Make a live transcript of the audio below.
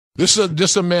This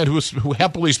is a man who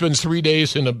happily spends 3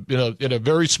 days in a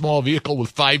very small vehicle with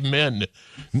 5 men.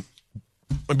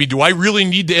 I mean, do I really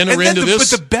need to enter into this?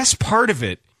 But the best part of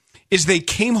it is they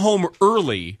came home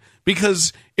early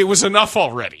because it was enough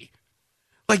already.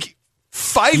 Like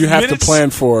 5 minutes. You have to plan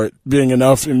for it being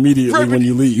enough immediately when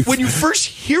you leave. When you first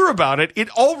hear about it, it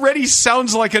already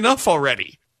sounds like enough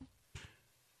already.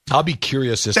 I'll be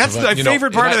curious. That's my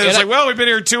favorite part of it. It's like, well, we've been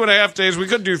here 2.5 days. We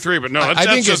could do 3, but no,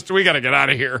 we got to get out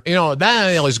of here.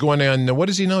 That is going on. What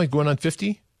is he now? He's going on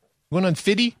 50? Going on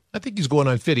 50? I think he's going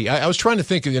on 50. I was trying to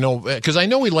think, because I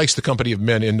know he likes the company of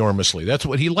men enormously. That's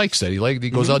what he likes. He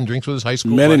goes out and drinks with his high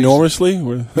school men buddies. Enormously?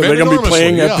 Are they going to be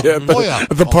playing at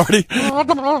the party?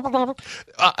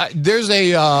 There's a...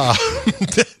 you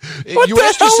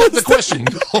asked yourself the question.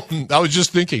 I was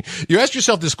just thinking. You asked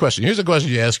yourself this question. Here's a question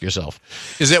you ask yourself.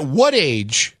 Is at what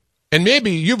age, and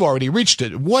maybe you've already reached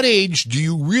it, what age do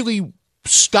you really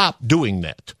stop doing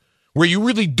that? Where you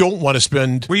really don't want to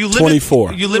spend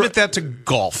 24. You limit that to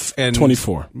golf and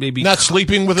 24. Maybe not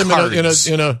sleeping with him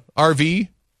in a RV.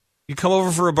 You come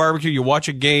over for a barbecue, you watch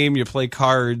a game, you play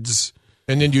cards,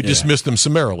 and then you dismiss them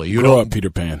summarily. You Grow up, Peter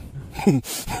Pan.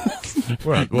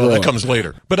 Right. Well, that comes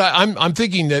later. But I'm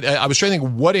thinking that I was trying to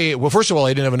think what age. Well, first of all,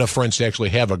 I didn't have enough friends to actually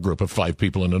have a group of 5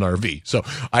 people in an RV. So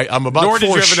I'm about. Nor did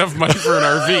you have enough money for an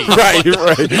RV. Right.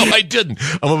 No, I didn't.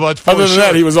 I'm about 4 Other than short.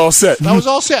 that, he was all set. I was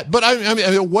all set. But I mean,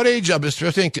 at what age? I was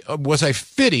trying to think. Was I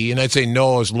 50? And I'd say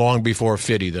no. It was long before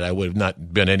 50 that I would have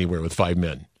not been anywhere with 5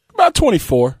 men. About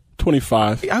 24.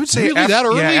 25. I would say really that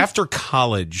early? Yeah, after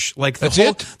college. Like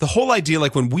the whole idea,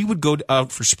 like when we would go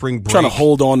out for spring break. Trying to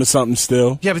hold on to something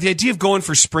still. Yeah, but the idea of going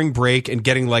for spring break and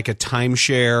getting like a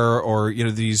timeshare or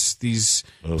these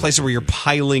places where you're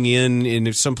piling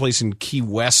in someplace in Key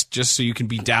West just so you can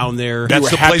be down there.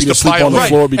 That's the place to sleep on the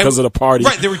floor because of the party.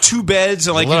 Right, there were 2 beds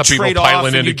and like a lot you of trade people off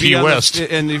piling into Key West.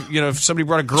 And if somebody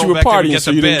brought a girl you were back there to partying, get so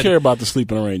the you bed. didn't care about the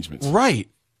sleeping arrangements. Right.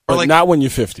 But like, not when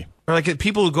you're 50. Or like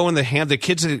people who go in the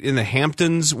kids in the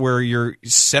Hamptons where you're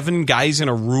 7 guys in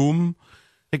a room.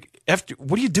 Like,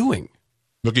 what are you doing?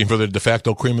 Looking for the de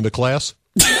facto cream of the class?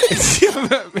 They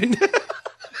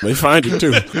find it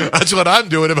too. That's what I'm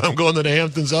doing if I'm going to the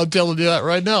Hamptons. I'm telling you that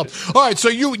right now. All right, so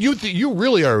you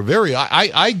really are very.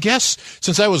 I guess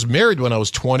since I was married when I was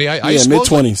 20,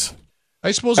 mid-20s.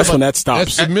 I suppose that's when that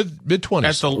stops. That's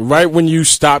mid-20s. Right when you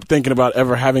stop thinking about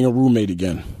ever having a roommate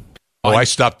again. Oh, I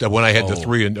stopped when I had the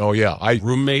 3 and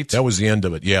roommates. That was the end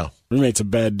of it. Yeah, roommate's a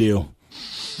bad deal.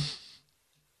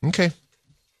 Okay,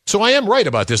 so I am right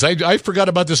about this. I forgot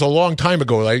about this a long time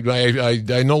ago.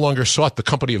 I no longer sought the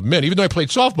company of men, even though I played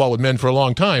softball with men for a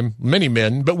long time, many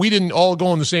men, but we didn't all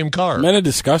go in the same car. Men are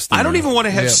disgusting. I don't even want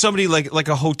to have somebody like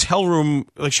a hotel room,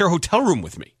 like share a hotel room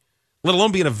with me, let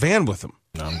alone be in a van with them.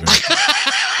 No, I'm good.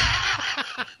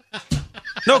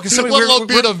 No, because somebody we're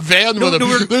be in a van with him.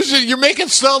 You're making it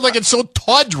sound like it's so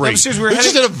tawdry. We're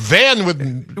just in a van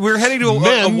with. We're heading to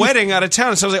a wedding out of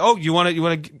town, so I was like, "Oh, you want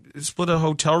to split a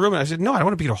hotel room?" And I said, "No, I don't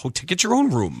want to be in a hotel. Get your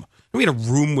own room. I don't need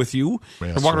a room with you.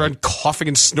 Yeah, I'm walking around coughing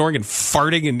and snoring and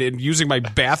farting and using my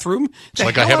bathroom. It's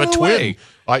like I have a twin.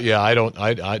 I don't.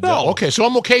 No. Okay, so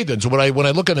I'm okay then. So when I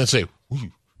look at it and say.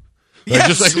 Yes.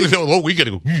 Just like, we got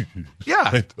to go.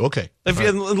 Yeah. Okay.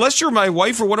 Unless you're my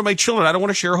wife or one of my children, I don't want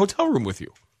to share a hotel room with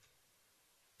you.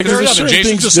 Because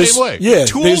Jason's the same way. Yeah,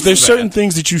 there's certain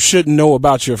things that you shouldn't know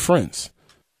about your friends.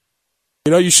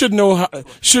 You shouldn't know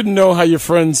how your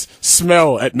friends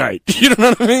smell at night. You know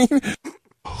what I mean?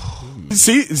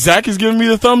 See, Zach is giving me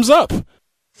the thumbs up.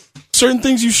 Certain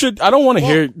things you should. I don't want to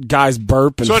hear guys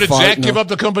burp and. So did Zach give up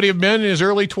the company of men in his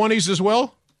early 20s as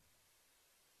well?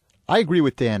 I agree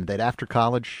with Dan that after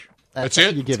college, that's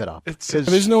it. You give it up.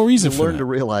 There's no reason you for learn that. to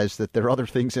realize that there are other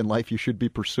things in life you should be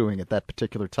pursuing at that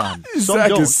particular time.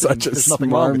 Zach is such a there's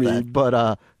nothing wrong with smarmy. that.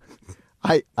 But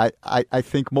I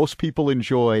think most people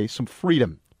enjoy some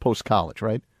freedom post college,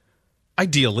 right?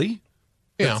 Ideally,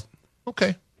 yeah.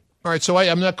 Okay. All right, so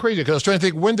I'm not crazy because I was trying to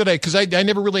think when did because I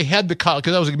never really had the college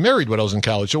because I was married when I was in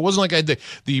college, so it wasn't like I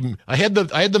had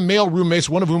the male roommates,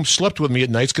 one of whom slept with me at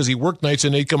nights because he worked nights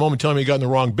and they'd come home and tell me he got in the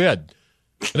wrong bed.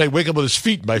 And I'd wake up with his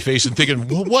feet in my face and thinking,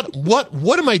 well,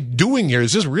 what am I doing here?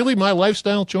 Is this really my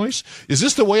lifestyle choice? Is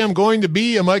this the way I'm going to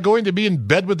be? Am I going to be in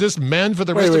bed with this man for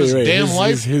the rest of his damn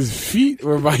life? His feet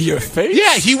were by your face?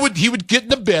 Yeah, he would get in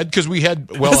the bed because we had,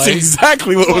 That's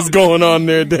exactly what was going on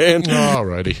there, Dan. All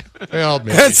righty. Well,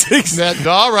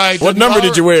 all right. What number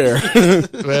did you wear?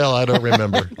 Well, I don't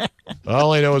remember.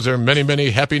 All I know is there are many,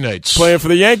 many happy nights. Playing for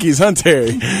the Yankees, huh,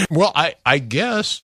 Terry? Well, I guess.